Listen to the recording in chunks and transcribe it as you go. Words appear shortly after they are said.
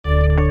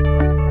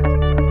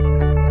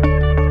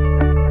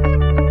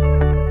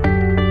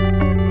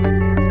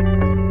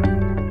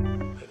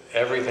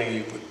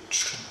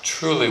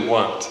truly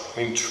want,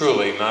 I mean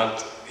truly,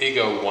 not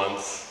ego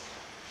wants,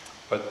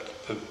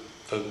 but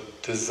the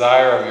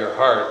desire of your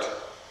heart,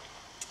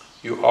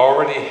 you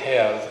already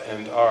have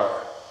and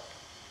are.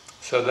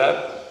 So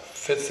that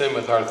fits in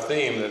with our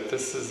theme, that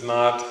this is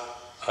not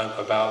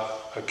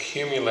about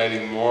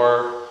accumulating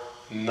more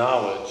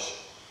knowledge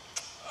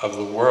of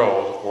the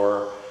world,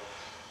 or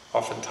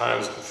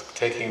oftentimes with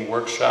taking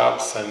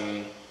workshops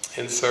and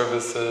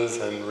in-services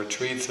and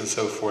retreats and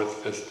so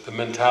forth, the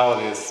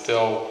mentality is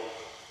still,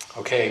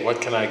 okay, what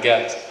can I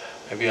get?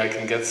 Maybe I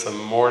can get some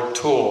more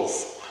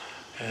tools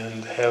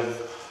and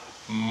have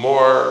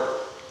more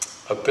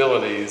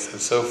abilities and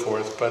so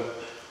forth, but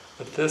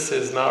this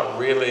is not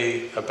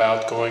really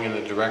about going in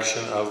the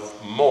direction of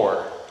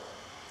more.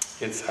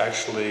 It's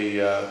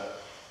actually,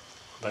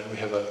 like we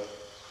have a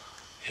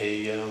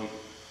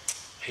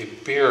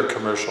beer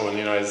commercial in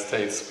the United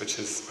States which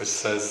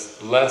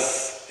says,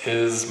 less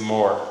is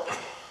more.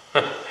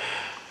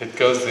 It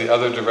goes the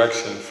other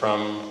direction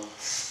from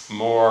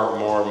more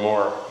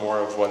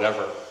of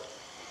whatever.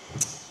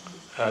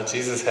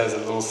 Jesus has a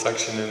little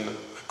section in the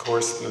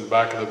course in the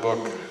back of the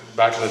book,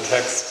 back of the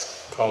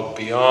text, called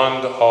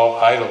Beyond All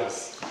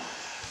Idols.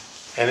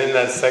 And in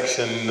that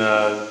section,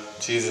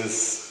 Jesus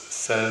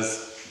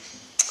says,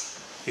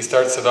 he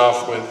starts it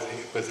off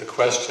with a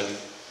question.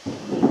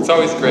 It's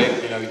always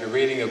great, you know, you're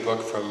reading a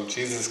book from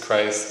Jesus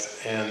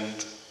Christ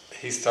and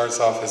he starts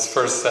off his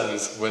first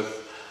sentence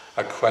with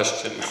a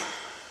question.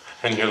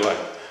 And you're like,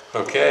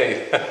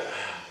 okay,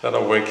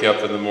 that'll wake you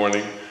up in the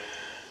morning.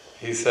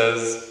 He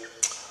says,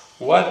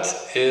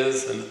 what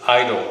is an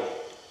idol?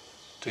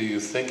 Do you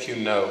think you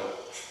know?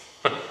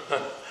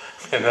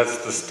 And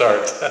that's the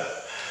start.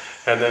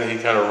 And then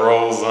he kind of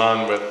rolls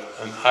on with,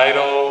 an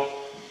idol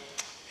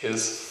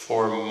is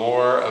for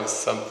more of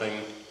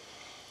something.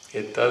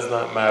 It does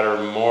not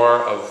matter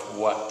more of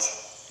what.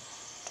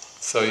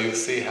 So you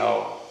see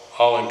how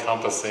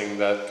all-encompassing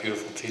that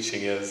beautiful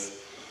teaching is.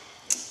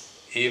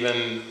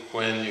 Even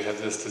when you have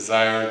this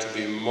desire to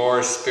be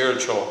more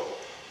spiritual,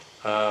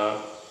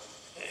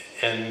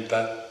 and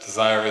that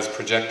desire is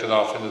projected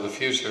off into the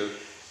future.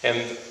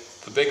 And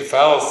the big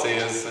fallacy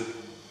is that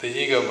the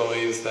ego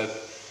believes that,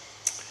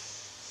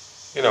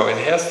 you know, it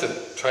has to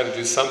try to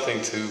do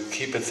something to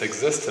keep its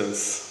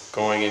existence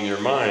going in your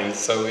mind,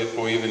 so it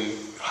will even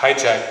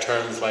hijack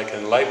terms like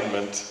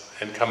enlightenment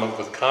and come up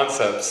with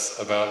concepts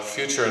about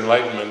future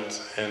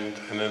enlightenment and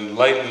an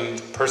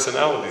enlightened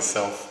personality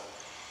self.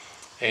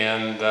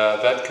 And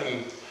that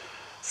can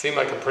seem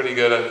like a pretty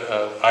good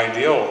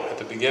ideal at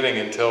the beginning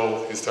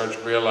until you start to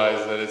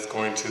realize that it's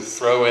going to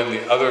throw in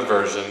the other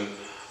version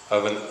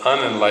of an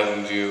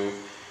unenlightened you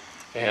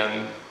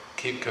and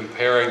keep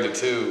comparing the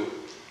two,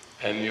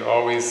 and you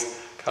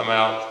always come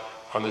out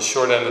on the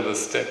short end of the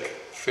stick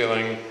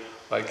feeling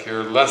like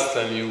you're less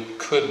than you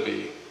could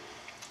be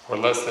or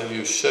less than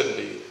you should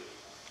be.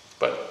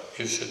 But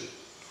you should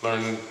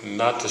learn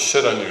not to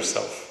should on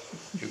yourself.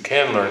 You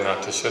can learn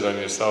not to should on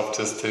yourself,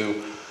 just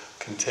to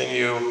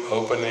continue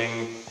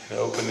opening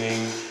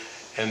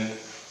and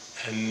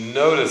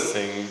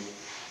noticing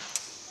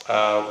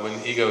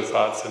when ego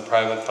thoughts and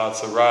private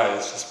thoughts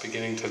arise, just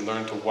beginning to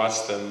learn to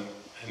watch them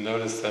and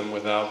notice them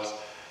without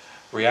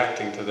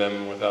reacting to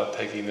them, without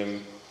taking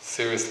them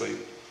seriously.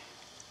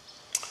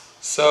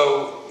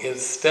 So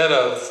instead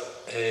of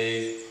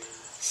a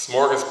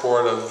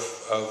smorgasbord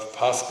of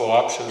possible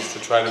options to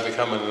try to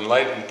become an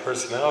enlightened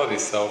personality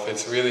self,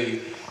 it's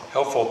really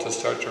helpful to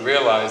start to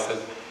realize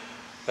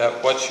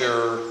that what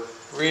you're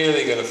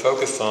really going to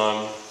focus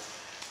on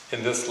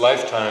in this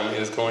lifetime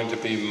is going to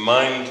be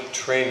mind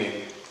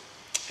training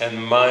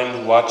and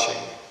mind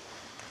watching,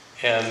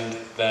 and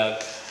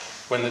that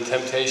when the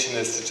temptation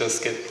is to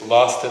just get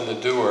lost in the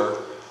doer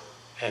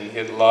and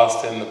get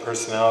lost in the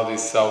personality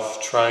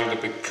self trying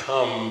to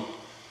become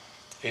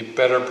a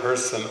better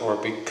person or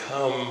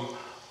become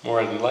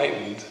more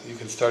enlightened, you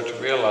can start to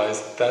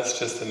realize that that's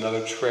just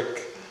another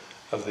trick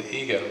of the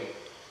ego.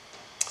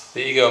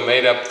 The ego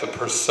made up the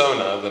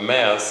persona, the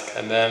mask,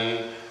 and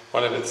then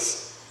one of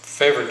its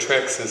favorite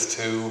tricks is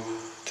to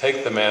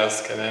take the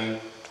mask and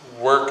then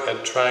work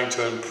at trying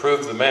to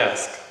improve the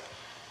mask.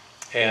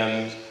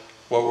 And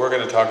what we're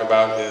going to talk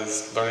about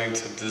is learning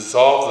to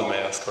dissolve the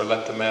mask, or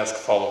let the mask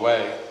fall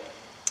away,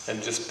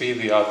 and just be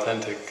the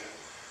authentic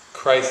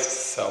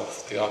Christ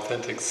self, the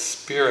authentic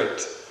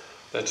spirit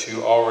that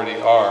you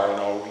already are and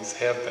always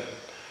have been.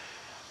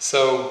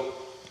 So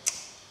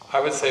I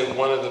would say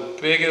one of the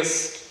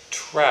biggest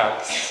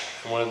traps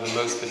and one of the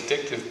most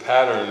addictive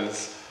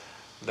patterns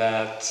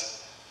that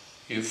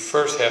you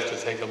first have to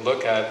take a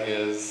look at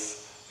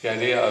is the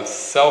idea of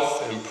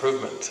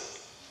self-improvement.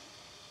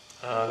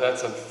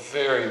 That's a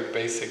very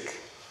basic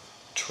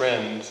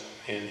trend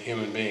in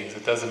human beings.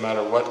 It doesn't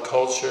matter what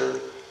culture,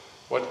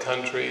 what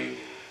country,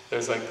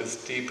 there's like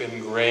this deep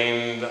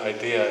ingrained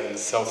idea in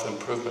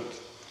self-improvement.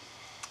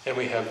 And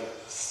we have,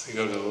 you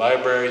go to the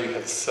library, you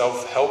have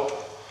self-help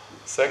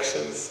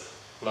sections.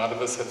 A lot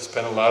of us have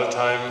spent a lot of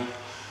time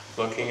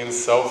looking in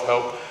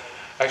self-help.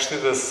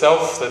 Actually, the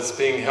self that's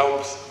being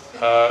helped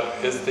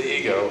is the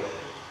ego.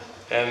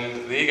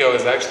 And the ego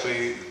is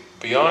actually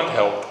beyond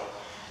help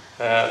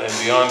and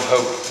beyond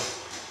hope.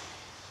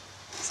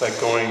 It's like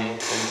going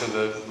into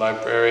the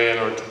librarian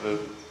or to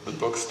the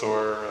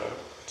bookstore,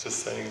 just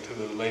saying to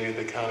the lady at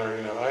the counter,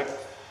 you know,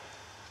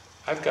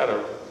 I've got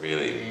a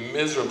really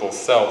miserable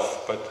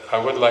self, but I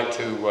would like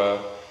to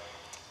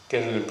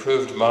get an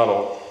improved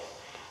model,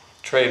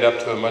 trade up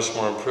to a much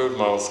more improved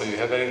model. So you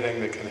have anything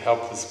that can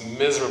help this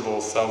miserable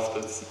self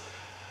that's,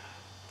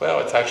 well,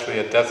 it's actually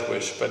a death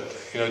wish, but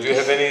you know, do you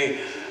have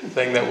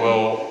anything that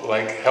will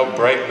like help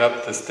brighten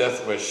up this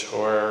death wish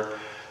or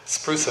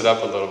spruce it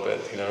up a little bit,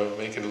 you know,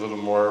 make it a little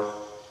more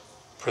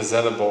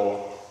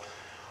presentable,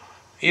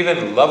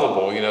 even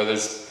lovable? You know,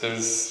 there's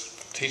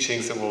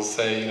teachings that will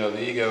say, you know,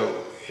 the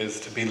ego is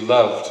to be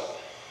loved.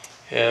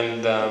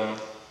 And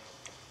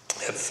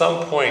at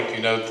some point,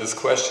 you know, this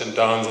question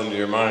dawns into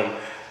your mind,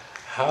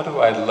 how do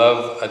I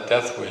love a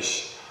death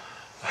wish?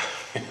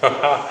 You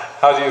know,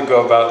 how do you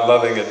go about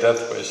loving a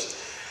death wish?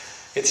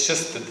 It's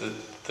just that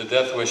the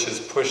death wish is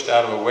pushed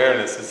out of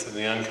awareness, it's in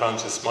the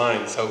unconscious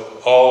mind.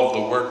 So all of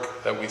the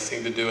work that we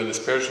seem to do in the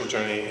spiritual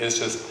journey is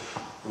just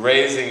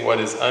raising what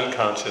is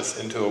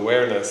unconscious into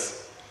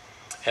awareness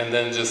and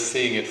then just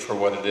seeing it for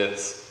what it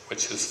is,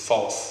 which is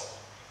false.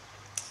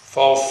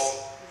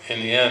 False, in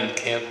the end,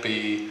 can't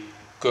be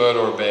good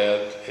or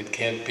bad, it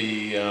can't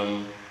be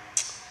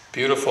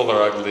beautiful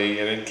or ugly,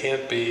 and it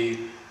can't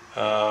be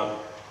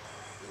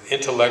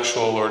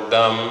intellectual or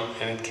dumb,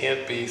 and it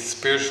can't be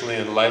spiritually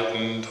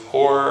enlightened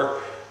or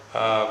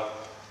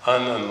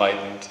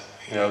unenlightened.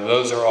 You know,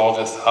 those are all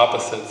just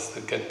opposites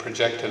that get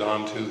projected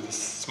onto the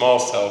small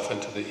self,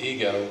 into the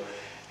ego,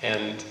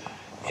 and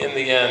in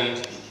the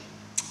end,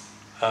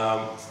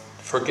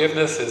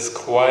 forgiveness is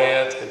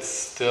quiet, it's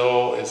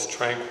still, it's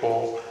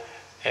tranquil,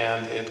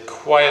 and it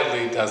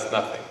quietly does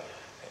nothing.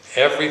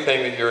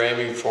 Everything that you're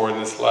aiming for in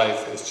this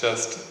life is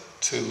just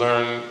to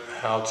learn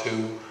how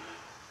to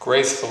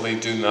gracefully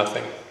do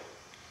nothing.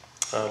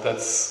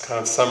 That's kind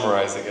of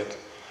summarizing it.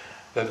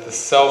 That the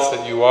self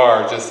that you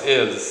are just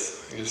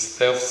is. Your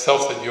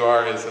self that you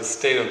are is a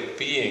state of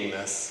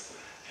beingness.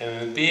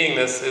 And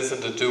beingness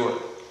isn't a doer.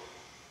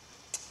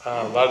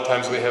 A lot of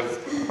times we have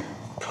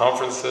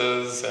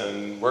conferences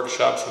and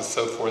workshops and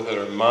so forth that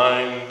are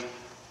mind,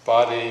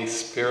 body,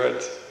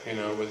 spirit. You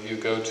know, whether you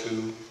go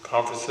to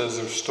conferences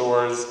or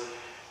stores,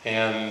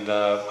 and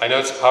I know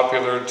it's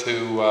popular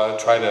to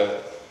try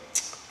to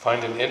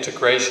find an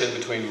integration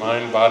between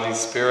mind, body,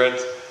 spirit.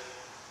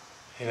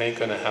 It ain't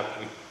going to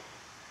happen.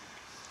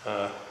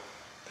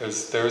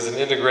 There's an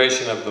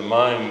integration of the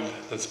mind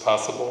that's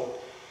possible,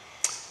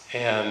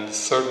 and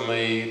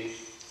certainly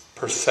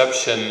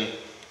perception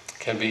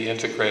can be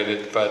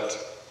integrated, but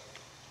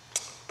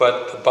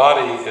the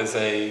body is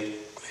a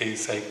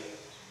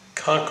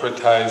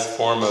concretized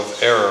form of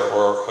error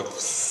or of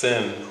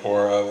sin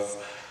or of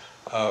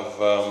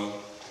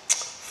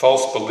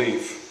false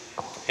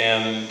belief,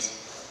 and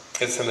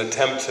it's an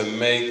attempt to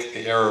make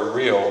the error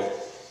real,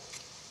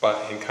 but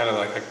in kind of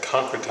like a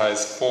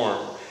concretized form.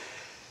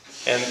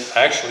 And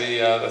actually,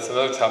 that's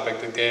another topic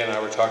that Gay and I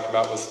were talking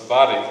about, was the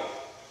body.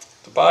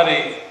 The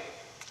body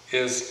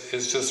is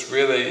just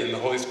really, in the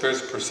Holy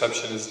Spirit's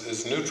perception,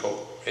 is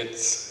neutral.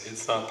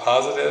 It's not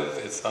positive,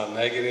 it's not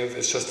negative,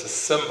 it's just a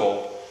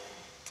symbol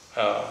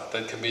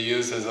that can be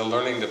used as a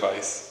learning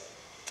device.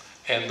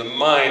 And the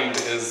mind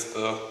is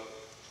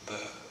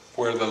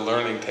where the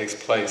learning takes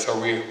place, or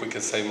we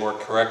could say more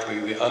correctly,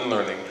 the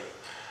unlearning.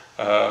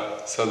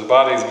 So the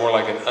body is more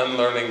like an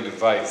unlearning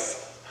device,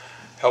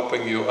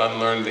 helping you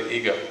unlearn the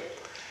ego.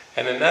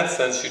 And in that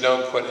sense, you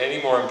don't put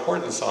any more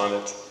importance on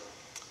it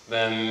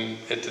than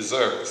it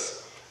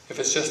deserves. If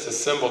it's just a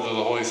symbol to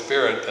the Holy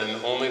Spirit, then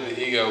only the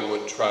ego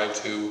would try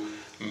to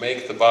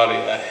make the body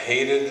a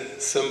hated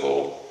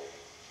symbol,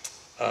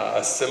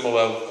 a symbol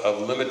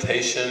of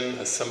limitation,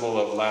 a symbol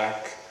of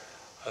lack,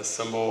 a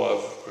symbol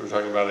of, we were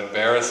talking about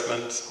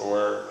embarrassment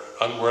or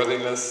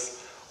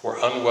unworthiness or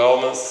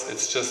unwellness.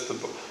 It's just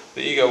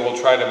the ego will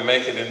try to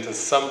make it into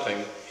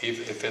something,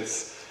 if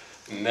it's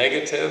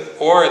negative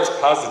or it's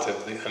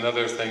positive.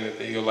 Another thing that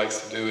the ego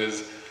likes to do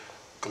is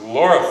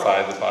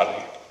glorify the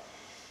body.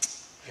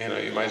 You know,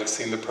 you might have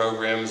seen the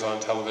programs on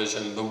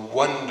television, the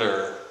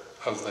wonder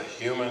of the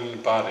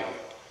human body,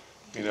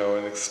 you know,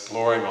 and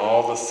exploring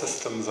all the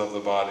systems of the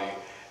body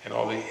and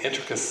all the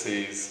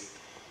intricacies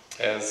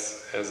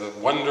as a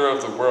wonder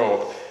of the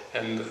world.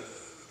 And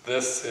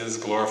this is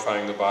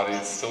glorifying the body.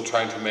 It's still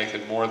trying to make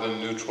it more than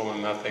neutral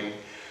and nothing.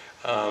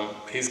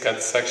 He's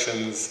got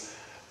sections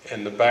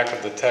in the back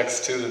of the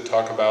text too that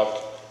talk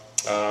about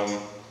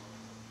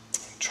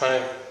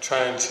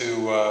trying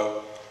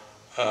to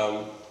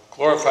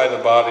glorify the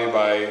body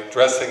by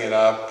dressing it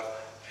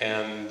up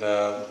and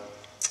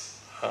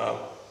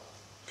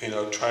you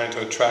know, trying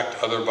to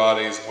attract other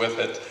bodies with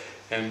it.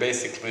 And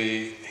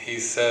basically he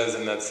says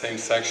in that same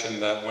section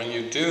that when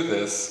you do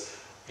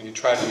this, when you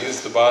try to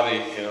use the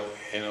body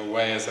in a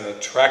way as an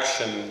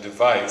attraction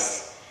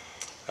device,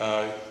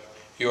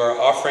 you are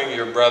offering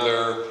your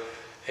brother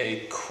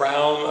a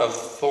crown of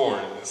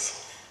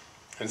thorns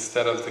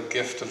instead of the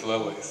gift of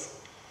lilies.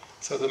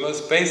 So the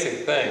most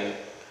basic thing,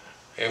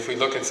 if we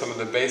look at some of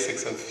the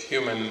basics of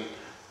human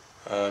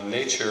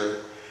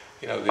nature,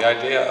 you know, the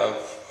idea of,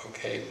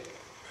 okay,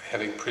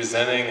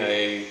 presenting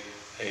a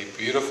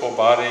beautiful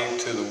body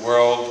to the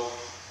world,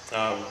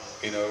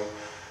 you know,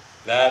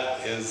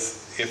 that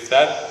is, if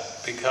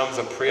that becomes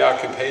a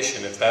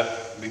preoccupation, if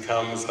that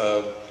becomes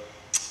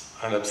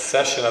an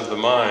obsession of the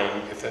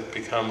mind, if it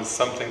becomes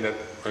something that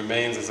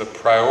remains as a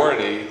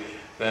priority,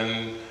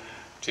 then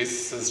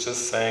Jesus is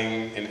just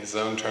saying, in his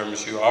own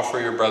terms, you offer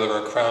your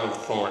brother a crown of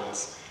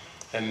thorns.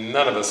 And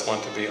none of us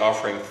want to be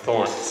offering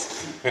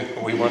thorns.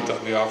 We want to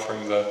be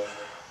offering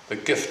the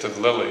gift of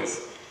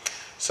lilies.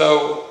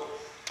 So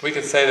we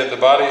could say that the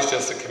body is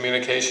just a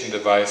communication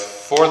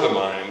device for the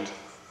mind.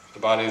 The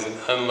body is an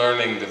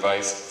unlearning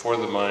device for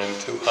the mind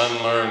to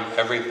unlearn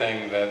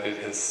everything that it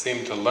has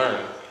seemed to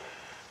learn,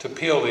 to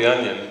peel the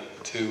onion,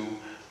 to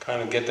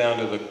kind of get down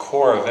to the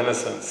core of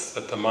innocence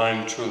that the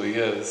mind truly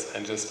is,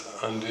 and just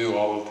undo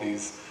all of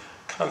these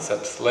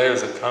concepts,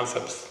 layers of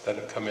concepts that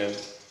have come in.